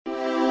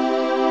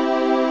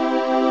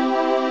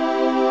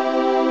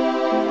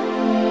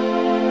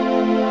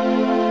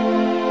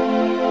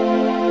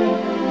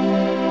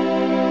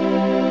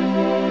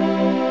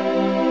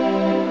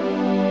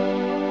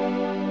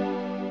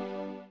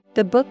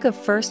The book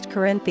of 1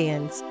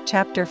 Corinthians,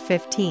 chapter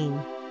 15.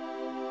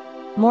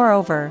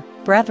 Moreover,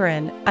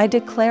 brethren, I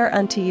declare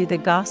unto you the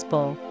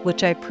gospel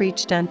which I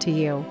preached unto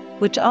you,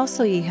 which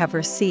also ye have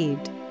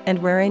received, and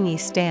wherein ye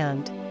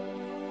stand,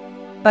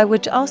 by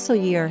which also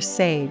ye are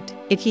saved,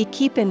 if ye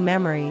keep in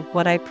memory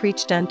what I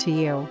preached unto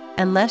you,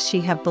 unless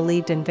ye have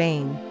believed in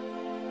vain.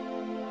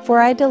 For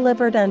I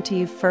delivered unto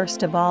you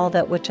first of all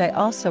that which I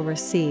also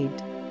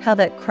received, how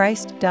that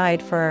Christ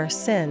died for our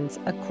sins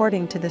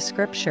according to the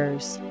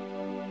Scriptures,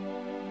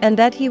 and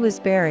that he was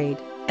buried,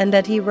 and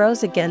that he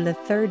rose again the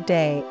third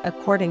day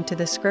according to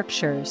the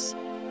Scriptures,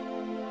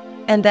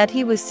 and that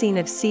he was seen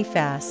of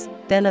Cephas,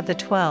 then of the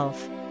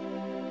 12.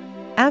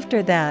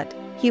 After that,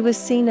 he was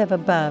seen of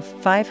above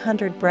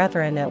 500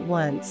 brethren at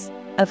once,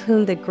 of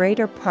whom the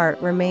greater part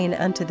remain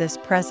unto this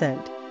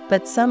present,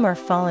 but some are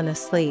fallen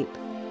asleep.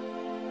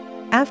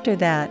 After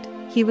that,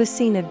 he was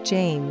seen of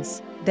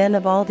James, then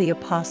of all the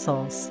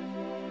apostles.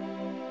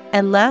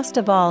 And last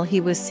of all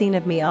he was seen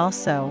of me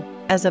also,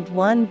 as of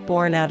one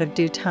born out of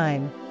due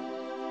time.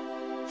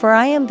 For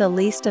I am the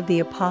least of the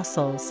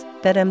apostles,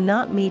 that am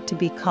not meet to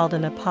be called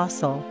an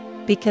apostle,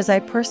 because I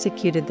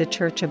persecuted the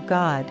church of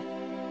God.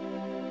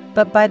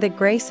 But by the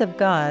grace of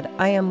God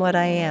I am what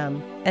I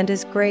am, and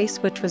his grace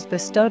which was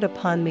bestowed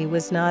upon me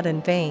was not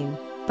in vain,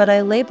 but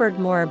I labored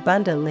more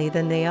abundantly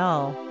than they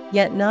all,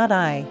 yet not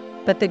I,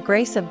 but the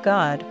grace of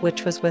God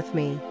which was with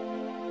me.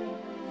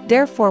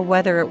 Therefore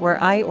whether it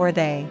were I or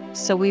they,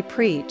 so we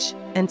preach,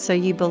 and so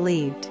ye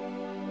believed.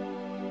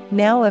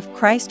 Now if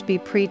Christ be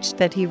preached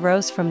that he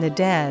rose from the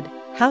dead,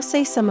 how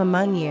say some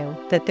among you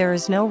that there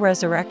is no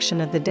resurrection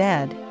of the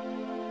dead?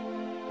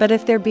 But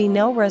if there be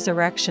no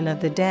resurrection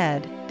of the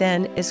dead,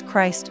 then is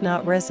Christ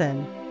not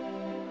risen.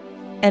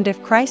 And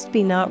if Christ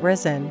be not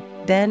risen,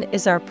 then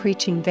is our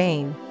preaching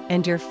vain,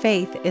 and your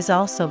faith is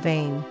also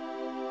vain.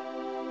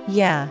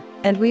 Yea,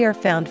 and we are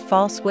found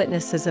false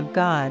witnesses of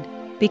God,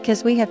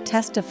 because we have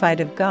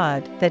testified of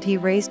God that he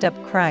raised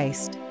up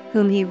Christ,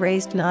 whom he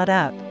raised not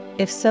up,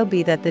 if so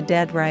be that the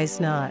dead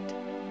rise not.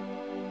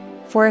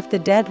 For if the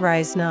dead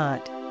rise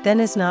not,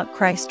 then is not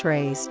Christ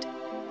raised.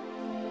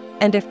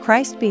 And if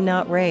Christ be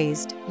not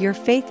raised, your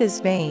faith is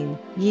vain,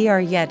 ye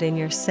are yet in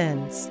your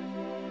sins.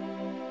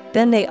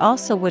 Then they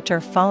also which are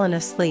fallen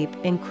asleep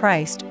in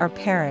Christ are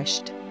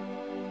perished.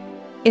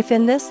 If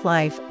in this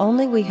life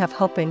only we have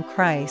hope in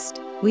Christ,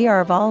 we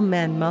are of all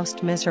men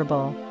most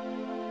miserable.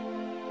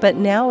 But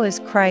now is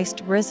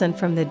Christ risen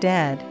from the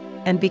dead,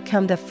 and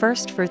become the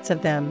firstfruits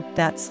of them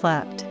that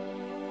slept.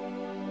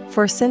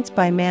 For since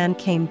by man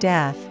came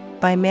death,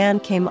 by man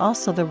came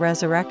also the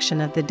resurrection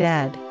of the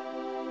dead.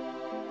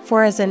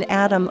 For as in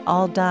Adam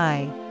all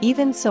die,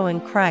 even so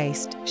in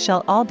Christ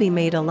shall all be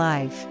made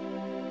alive.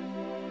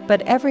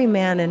 But every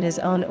man in his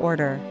own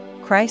order,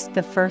 Christ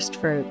the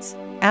firstfruits,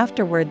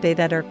 afterward they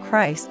that are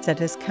Christ's at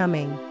his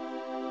coming.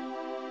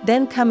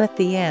 Then cometh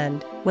the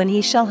end, when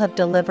he shall have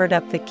delivered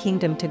up the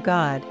kingdom to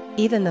God,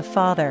 even the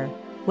Father,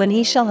 when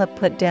he shall have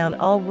put down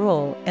all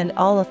rule and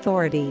all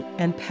authority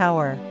and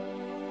power.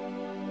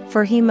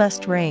 For he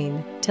must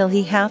reign, till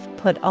he hath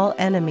put all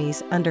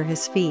enemies under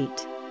his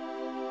feet.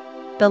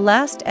 The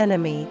last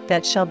enemy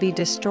that shall be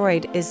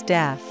destroyed is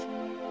death.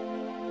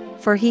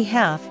 For he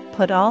hath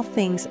put all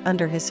things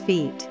under his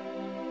feet.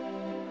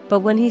 But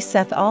when he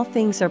saith all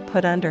things are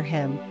put under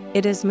him,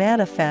 it is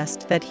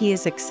manifest that he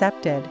is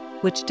accepted,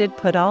 which did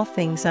put all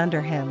things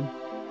under him.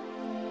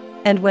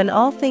 And when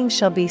all things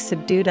shall be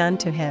subdued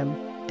unto him,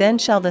 then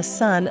shall the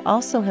Son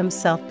also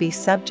himself be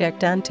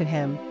subject unto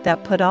him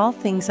that put all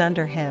things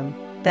under him,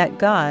 that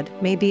God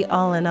may be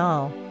all in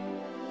all.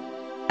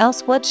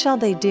 Else what shall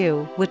they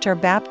do which are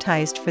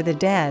baptized for the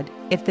dead,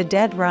 if the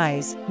dead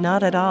rise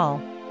not at all?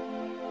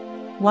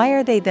 Why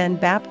are they then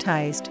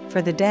baptized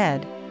for the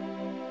dead?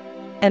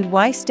 And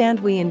why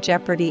stand we in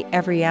jeopardy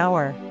every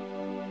hour?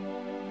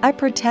 I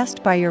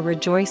protest by your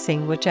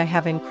rejoicing which I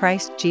have in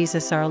Christ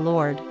Jesus our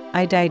Lord,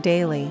 I die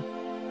daily.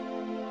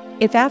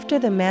 If after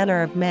the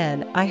manner of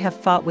men I have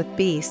fought with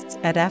beasts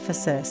at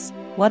Ephesus,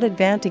 what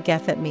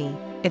advantageth it me,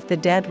 if the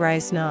dead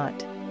rise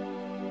not?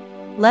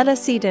 Let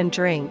us eat and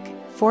drink,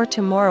 for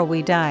tomorrow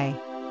we die.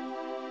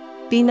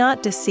 Be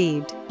not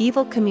deceived,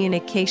 evil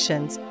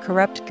communications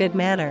corrupt good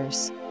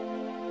manners.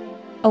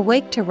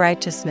 Awake to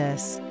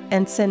righteousness,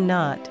 and sin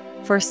not,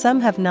 for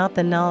some have not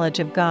the knowledge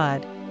of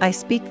God. I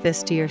speak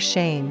this to your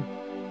shame.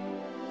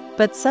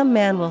 But some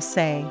man will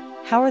say,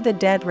 how are the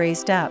dead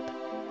raised up?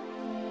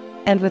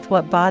 And with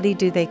what body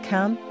do they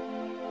come?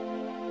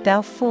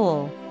 Thou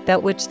fool,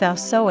 that which thou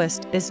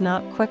sowest is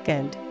not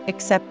quickened,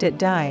 except it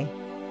die.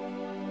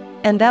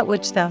 And that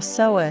which thou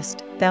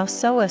sowest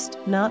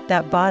not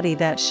that body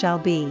that shall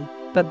be,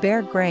 but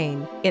bare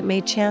grain, it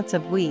may chance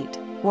of wheat,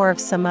 or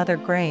of some other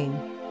grain.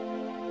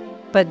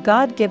 But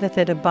God giveth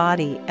it a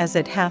body as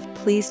it hath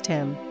pleased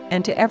him,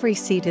 and to every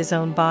seed his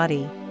own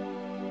body.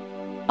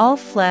 All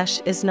flesh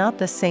is not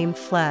the same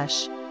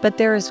flesh, but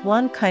there is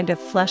one kind of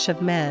flesh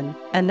of men,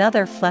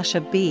 another flesh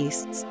of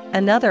beasts,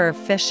 another of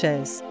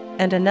fishes,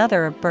 and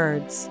another of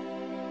birds.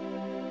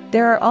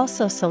 There are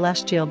also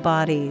celestial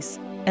bodies,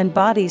 and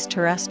bodies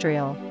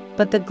terrestrial,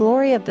 But the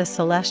glory of the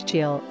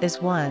celestial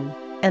is one,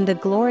 and the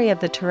glory of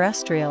the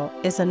terrestrial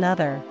is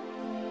another.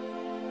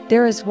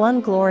 There is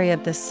one glory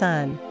of the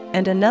sun,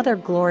 and another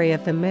glory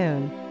of the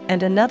moon,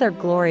 and another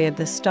glory of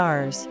the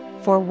stars,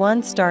 for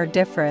one star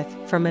differeth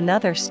from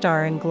another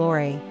star in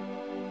glory.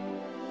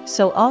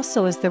 So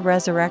also is the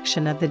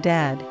resurrection of the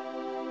dead.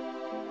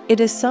 It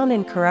is sown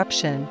in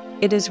corruption,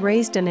 it is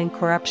raised in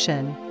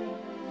incorruption.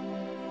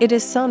 It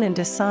is sown in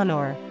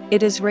dishonor,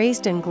 it is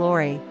raised in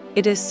glory.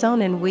 It is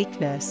sown in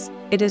weakness,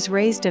 it is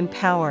raised in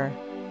power.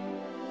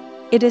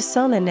 It is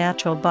sown a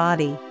natural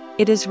body,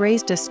 it is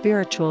raised a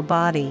spiritual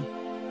body.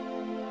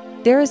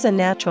 There is a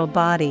natural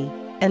body,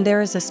 and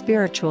there is a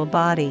spiritual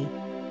body.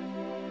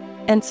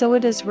 And so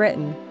it is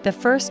written, the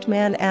first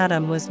man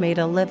Adam was made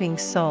a living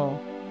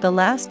soul, the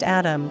last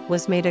Adam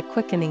was made a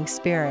quickening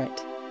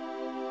spirit.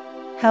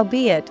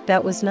 Howbeit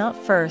that was not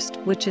first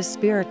which is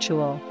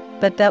spiritual,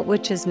 but that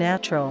which is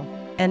natural,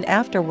 and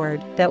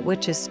afterward that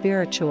which is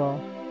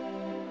spiritual.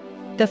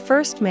 The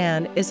first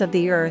man is of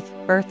the earth,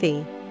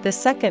 earthy, the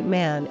second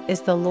man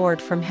is the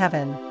Lord from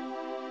heaven.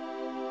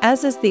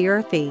 As is the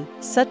earthy,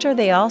 such are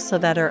they also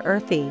that are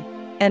earthy,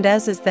 and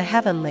as is the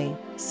heavenly,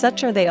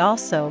 such are they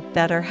also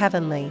that are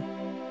heavenly.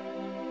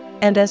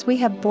 And as we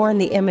have borne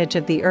the image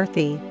of the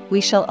earthy, we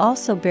shall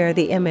also bear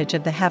the image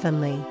of the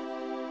heavenly.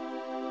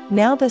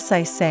 Now this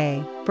I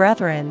say,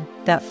 brethren,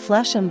 that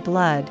flesh and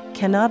blood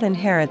cannot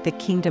inherit the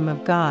kingdom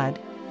of God,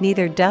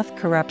 neither doth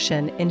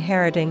corruption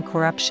inherit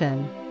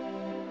incorruption.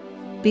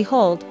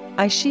 Behold,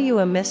 I shew you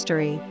a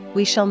mystery,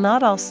 we shall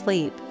not all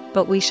sleep,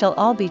 but we shall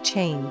all be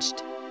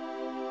changed.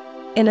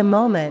 In a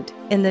moment,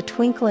 in the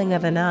twinkling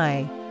of an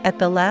eye, at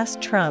the last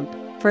trump,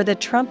 for the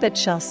trumpet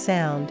shall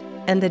sound,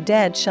 and the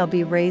dead shall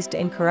be raised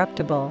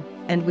incorruptible,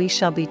 and we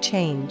shall be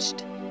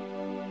changed.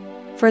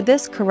 For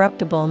this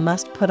corruptible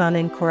must put on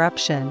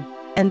incorruption,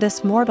 and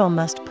this mortal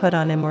must put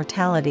on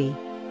immortality.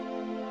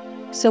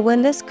 So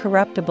when this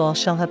corruptible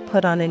shall have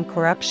put on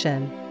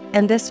incorruption,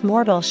 and this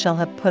mortal shall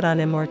have put on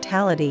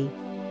immortality,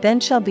 then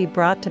shall be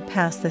brought to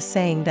pass the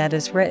saying that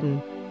is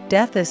written,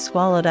 death is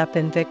swallowed up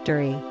in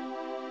victory.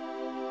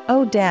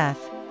 O death,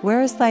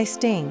 where is thy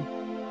sting?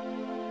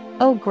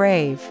 O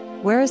grave,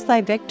 where is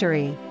thy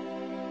victory?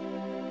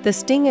 The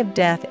sting of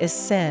death is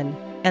sin,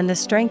 and the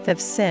strength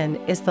of sin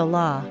is the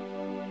law.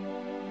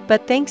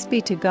 But thanks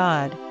be to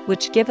God,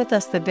 which giveth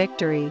us the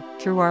victory,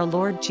 through our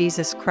Lord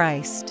Jesus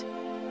Christ.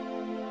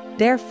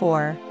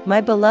 Therefore,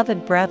 my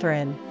beloved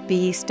brethren, be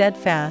ye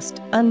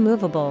steadfast,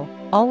 unmovable,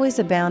 always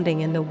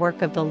abounding in the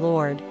work of the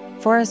Lord,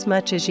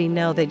 forasmuch as ye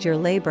know that your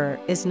labor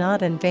is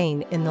not in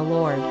vain in the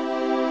Lord.